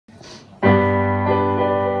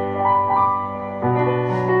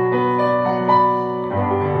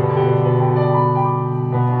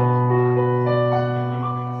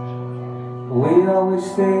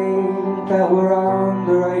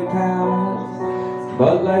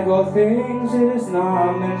But like all things, it is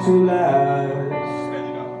not meant to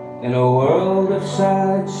last. In a world of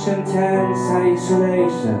such intense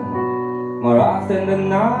isolation, more often than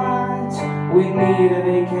not, we need a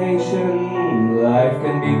vacation. Life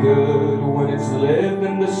can be good when it's lived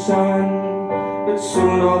in the sun, but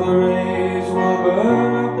soon all the rays will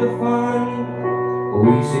burn up the fun.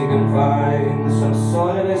 We seek and find some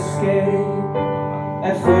sort of escape.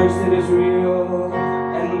 At first it is real,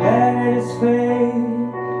 and then it is fake.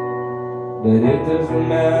 But it doesn't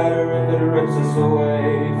matter if it rips us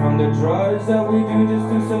away from the drugs that we do just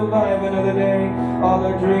to survive another day. All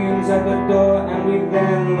our dreams at the door, and we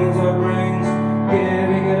then lose our brains,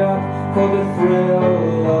 giving it up for the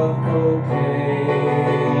thrill of cocaine.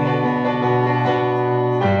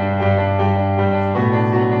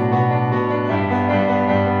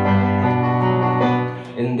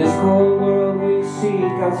 In this cold world we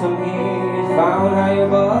seek out some heat, found high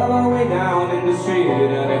above or way down in the street.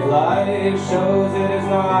 And if life shows it is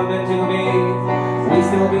not meant to be, we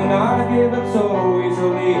still do not give up so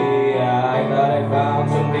easily. I thought I found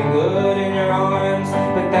something good in your arms,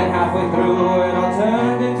 but then halfway through it all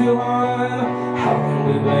turned into harm. How can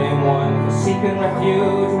we blame one for seeking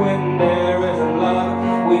refuge when there isn't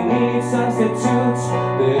love? We need substitutes,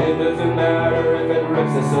 but it doesn't matter if it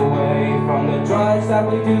rips us away from the drugs that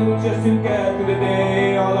we do just to get through the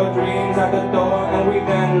day. All our dreams at the door, and we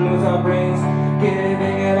then lose our brains,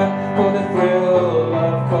 giving it up for the thrill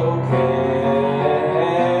of cocaine.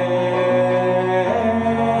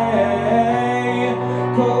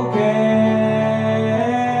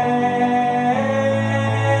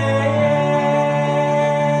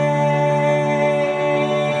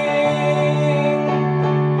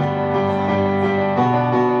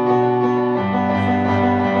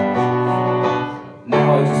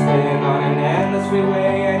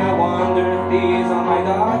 Freeway, and I wonder if these are my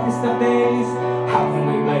darkest of days. How can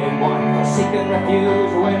we blame one for seeking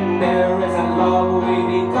refuge when there isn't love? We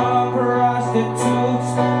become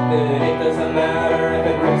prostitutes, but it doesn't matter if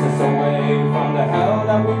it rips us away from the hell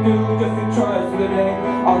that we do just to trudge through the day.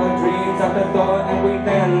 All our dreams at the door, and we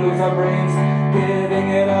then lose our brains,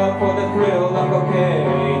 giving it up for the thrill of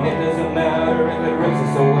cocaine. It doesn't matter if it rips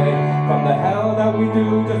us away from the hell that we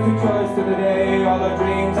do just to trudge through the day. All our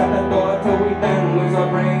dreams at the door till we then lose our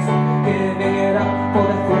brains, giving it up for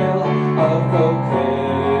the thrill of cocaine.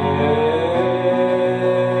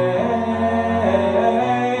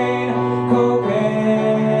 Cocaine,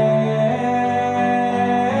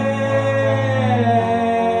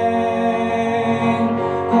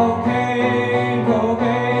 cocaine,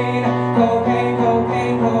 cocaine, cocaine,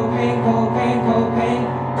 cocaine, cocaine, cocaine, cocaine,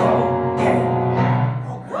 cocaine.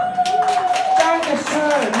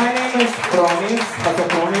 Dankeschön, my name is Promis, also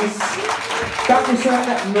Promis. Dankeschön,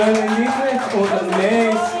 Merlin und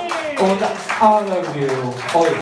Mace und all of you.